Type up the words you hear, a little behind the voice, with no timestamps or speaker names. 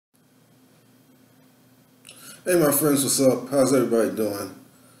Hey my friends, what's up? How's everybody doing?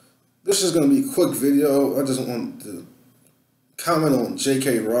 This is going to be a quick video. I just want to comment on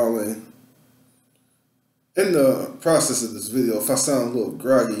J.K. Rowling. In the process of this video, if I sound a little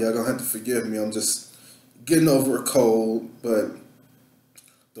groggy, y'all going to have to forgive me. I'm just getting over a cold, but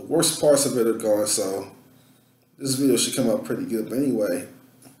the worst parts of it are gone, so this video should come out pretty good. But anyway,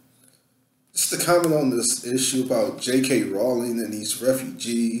 just to comment on this issue about J.K. Rowling and these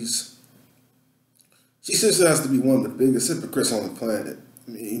refugees. She seriously has to be one of the biggest hypocrites on the planet.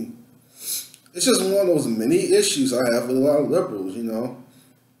 I mean, it's just one of those many issues I have with a lot of liberals, you know.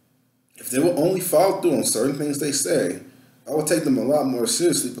 If they would only follow through on certain things they say, I would take them a lot more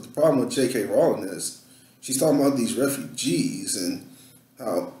seriously. But the problem with J.K. Rowling is she's talking about these refugees and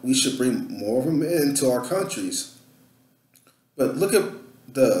how we should bring more of them into our countries. But look at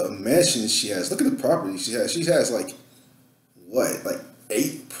the mansions she has. Look at the properties she has. She has like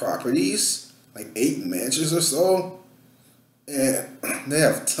 8 properties? Like 8 mansions or so, and they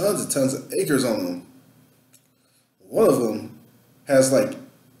have tons of acres on them. One of them has like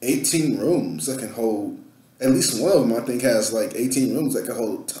 18 rooms that can hold, at least one of them I think has like 18 rooms that can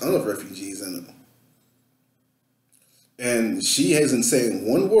hold a ton of refugees in them. And she hasn't said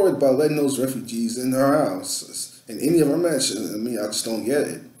one word about letting those refugees in her house, in any of her mansions. I mean, I just don't get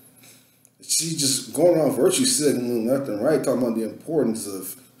it. She's just going around virtue signaling left and right, talking about the importance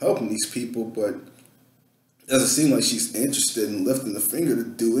of helping these people, but it doesn't seem like she's interested in lifting the finger to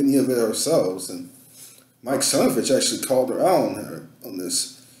do any of it herself. And Mike Sonovich actually called her out on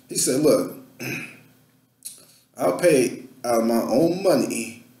this. He said, look, I'll pay out of my own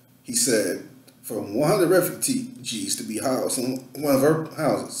money, he said, for 100 refugees to be housed in one of her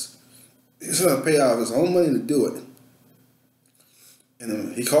houses. He's going to pay out of his own money to do it.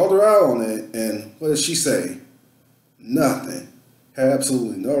 And he called her out on it, and what did she say? Nothing. Had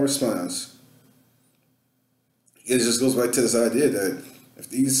absolutely no response. It just goes back to this idea that if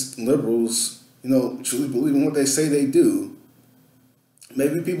these liberals, truly believe in what they say they do,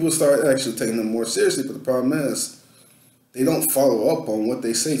 maybe people will start actually taking them more seriously. But the problem is, they don't follow up on what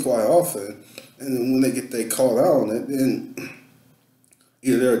they say quite often. And then when they called out on it, then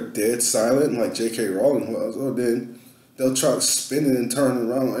either they're dead silent like J.K. Rowling was, or then they'll try to spin it and turn it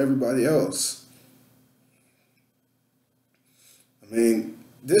around on everybody else. I mean,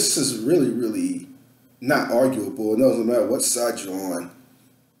 this is really not arguable. It doesn't matter what side you're on.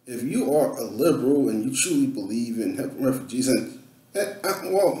 If you are a liberal and you truly believe in helping refugees,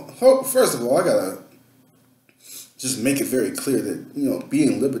 first of all, I gotta just make it very clear that,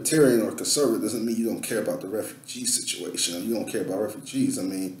 being libertarian or conservative doesn't mean you don't care about the refugee situation or you don't care about refugees. I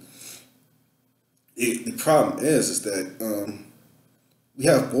mean, the problem is that we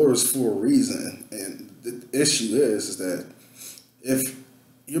have borders for a reason, and the issue is that if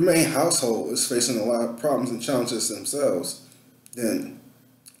your main household is facing a lot of problems and challenges themselves, then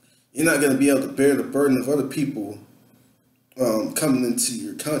you're not going to be able to bear the burden of other people coming into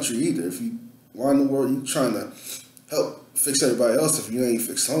your country either. Why in the world are you trying to help fix everybody else if you ain't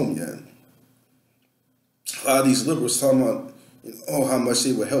fixed home yet? A lot of these liberals talking about how much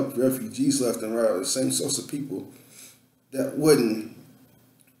they would help refugees left and right are the same sorts of people that would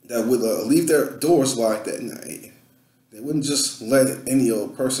leave their doors locked at night. They wouldn't just let any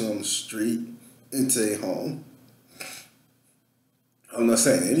old person on the street into a home. I'm not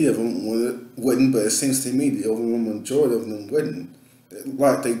saying any of them wouldn't, but it seems to me the overwhelming majority of them wouldn't. They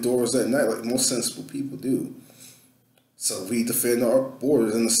lock their doors at night like most sensible people do. So we defend our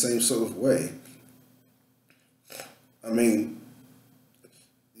borders in the same sort of way. I mean,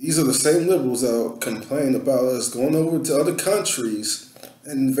 these are the same liberals that complain about us going over to other countries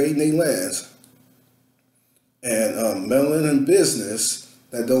and invading their lands. And meddling in business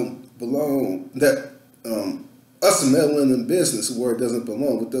that don't belong, us meddling in business where it doesn't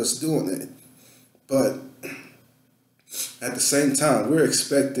belong with us doing it. But at the same time, we're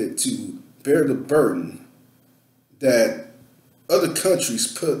expected to bear the burden that other countries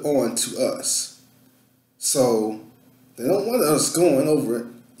put on to us. So they don't want us going over,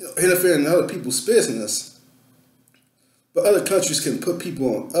 interfering in other people's business. But other countries can put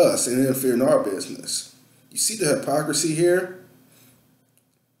people on us and interfere in our business. You see the hypocrisy here?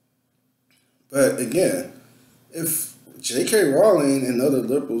 But again, if J.K. Rowling and other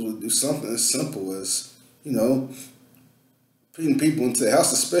liberals would do something as simple as, putting people into the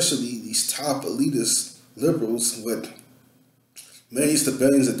house, especially these top elitist liberals with millions to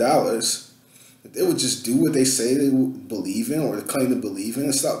billions of dollars, if they would just do what they say they believe in or they claim to believe in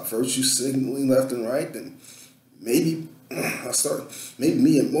and stop virtue signaling left and right, then maybe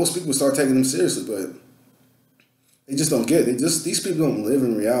me and most people start taking them seriously. But They just don't get it. These people don't live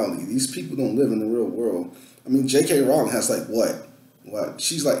in reality. These people don't live in the real world. I mean, J.K. Rowling has like what?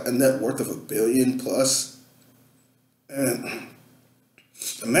 She's like a net worth of $1 billion plus. And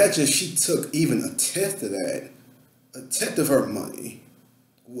imagine if she took even a tenth of that. A tenth of her money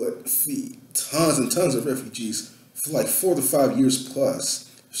would feed tons and tons of refugees for like 4 to 5 years plus.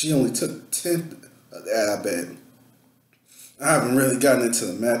 If she only took a tenth of that, I bet. I haven't really gotten into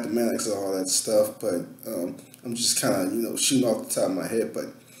the mathematics of all that stuff, but I'm just kind of, shooting off the top of my head. But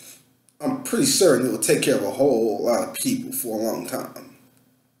I'm pretty certain it will take care of a whole lot of people for a long time.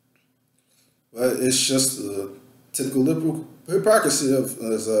 But it's just the typical liberal hypocrisy of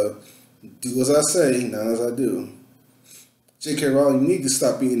do as I say, not as I do. J.K. Rowling, you need to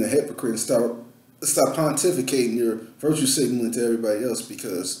stop being a hypocrite and stop pontificating your virtue signaling to everybody else,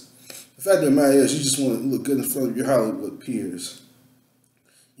 because the fact of the matter is you just want to look good in front of your Hollywood peers.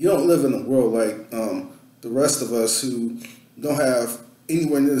 You don't live in a world like the rest of us who don't have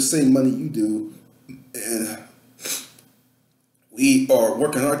anywhere near the same money you do, and we are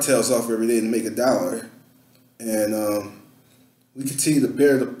working our tails off every day to make $1, and we continue to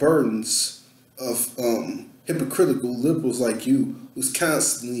bear the burdens of hypocritical liberals like you, who's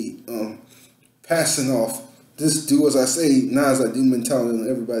constantly passing off this do as I say, not as I do mentality on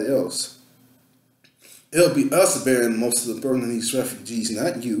everybody else. It'll be us bearing most of the burden of these refugees,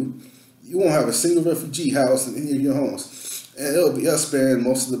 not you. You won't have a single refugee house in any of your homes. And it'll be us bearing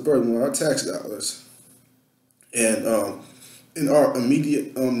most of the burden with our tax dollars. And in our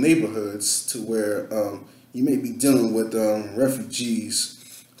immediate neighborhoods, to where you may be dealing with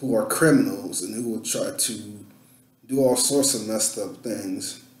refugees who are criminals and who will try to do all sorts of messed up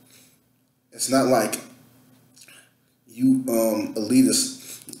things. It's not like you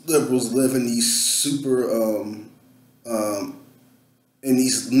elitist liberals live in these super in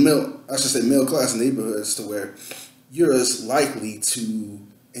these middle class neighborhoods, to where you're as likely to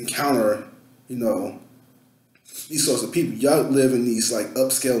encounter these sorts of people. Y'all live in these like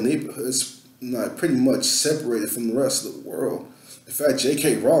upscale neighborhoods, pretty much separated from the rest of the world. In fact,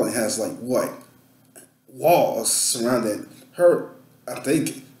 J.K. Rowling has like walls surrounding her. I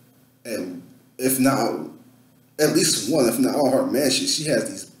think, and if not at least one, if not all her mansions, she has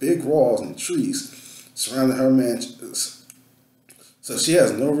these big walls and trees surrounding her mansions. So she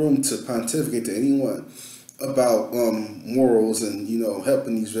has no room to pontificate to anyone about morals and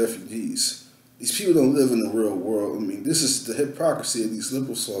helping these refugees. These people don't live in the real world. I mean, this is the hypocrisy of these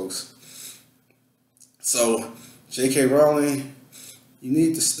liberal folks. So, J.K. Rowling, you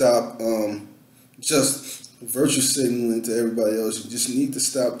need to stop just virtue signaling to everybody else. You just need to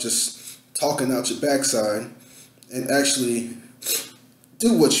stop just talking out your backside and actually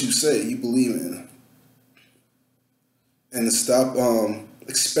do what you say you believe in. And to stop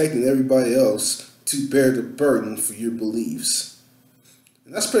expecting everybody else to bear the burden for your beliefs.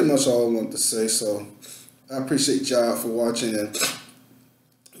 And that's pretty much all I want to say. So I appreciate y'all for watching, and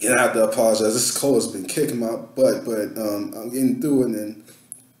again, I have to apologize. This cold has been kicking my butt, but I'm getting through it,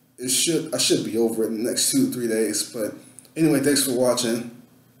 and I should be over it in the next 2 to 3 days. But anyway, thanks for watching.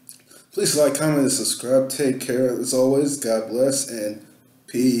 Please like, comment, and subscribe. Take care. As always, God bless, and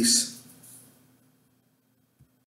peace.